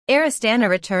Air Astana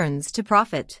returns to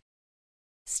profit.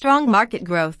 Strong market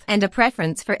growth and a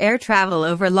preference for air travel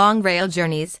over long rail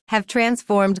journeys have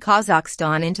transformed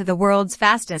Kazakhstan into the world's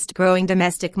fastest-growing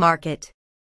domestic market.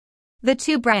 The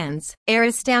two brands, Air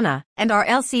Astana and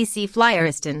RLCC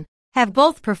FlyArystan, have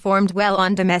both performed well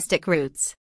on domestic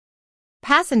routes.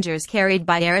 Passengers carried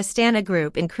by Air Astana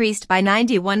Group increased by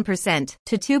 91%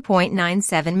 to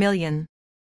 2.97 million.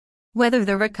 Whether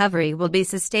the recovery will be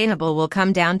sustainable will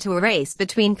come down to a race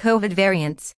between COVID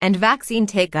variants and vaccine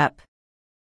take-up.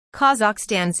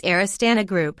 Kazakhstan's Air Astana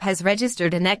Group has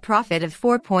registered a net profit of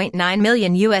 $4.9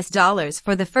 million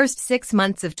for the first 6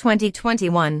 months of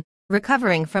 2021,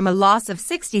 recovering from a loss of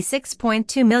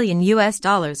 $66.2 million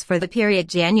for the period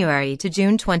January to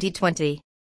June 2020.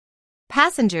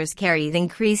 Passengers carried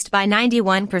increased by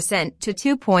 91% to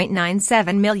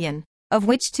 2.97 million, of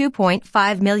which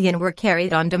 2.5 million were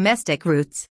carried on domestic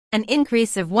routes, an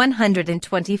increase of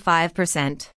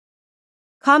 125%.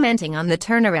 Commenting on the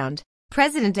turnaround,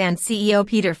 President and CEO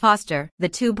Peter Foster, the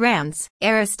two brands,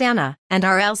 Air Astana and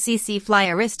RLCC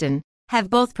FlyArystan, have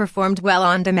both performed well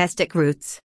on domestic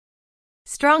routes.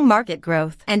 Strong market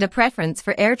growth and a preference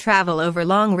for air travel over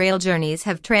long rail journeys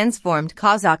have transformed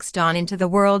Kazakhstan into the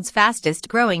world's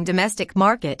fastest-growing domestic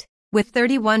market, with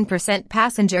 31%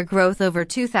 passenger growth over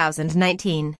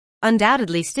 2019,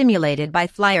 undoubtedly stimulated by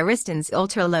FlyArystan's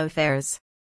ultra-low fares.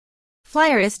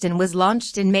 FlyArystan was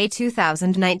launched in May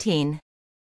 2019.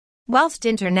 Whilst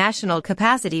international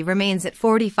capacity remains at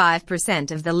 45%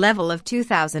 of the level of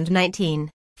 2019,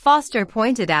 Foster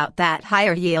pointed out that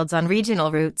higher yields on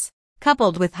regional routes,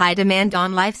 coupled with high demand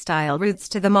on lifestyle routes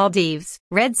to the Maldives,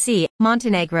 Red Sea,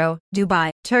 Montenegro,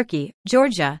 Dubai, Turkey,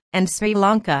 Georgia, and Sri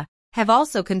Lanka, have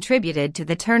also contributed to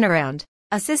the turnaround,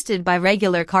 assisted by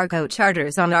regular cargo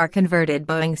charters on our converted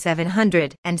Boeing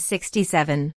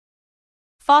 767.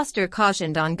 Foster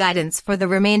cautioned on guidance for the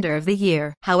remainder of the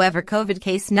year. However, COVID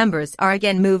case numbers are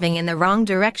again moving in the wrong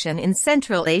direction in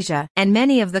Central Asia and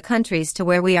many of the countries to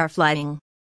where we are flying.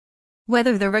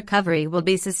 Whether the recovery will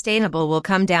be sustainable will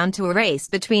come down to a race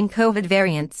between COVID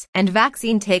variants and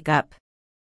vaccine take-up.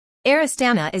 Air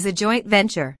Astana is a joint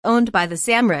venture owned by the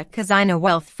Samruk Khazina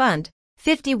Wealth Fund,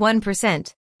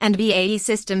 51%, and BAE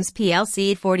Systems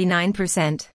plc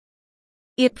 49%.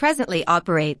 It presently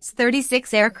operates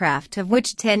 36 aircraft, of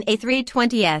which 10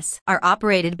 A320s are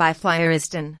operated by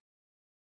FlyArystan.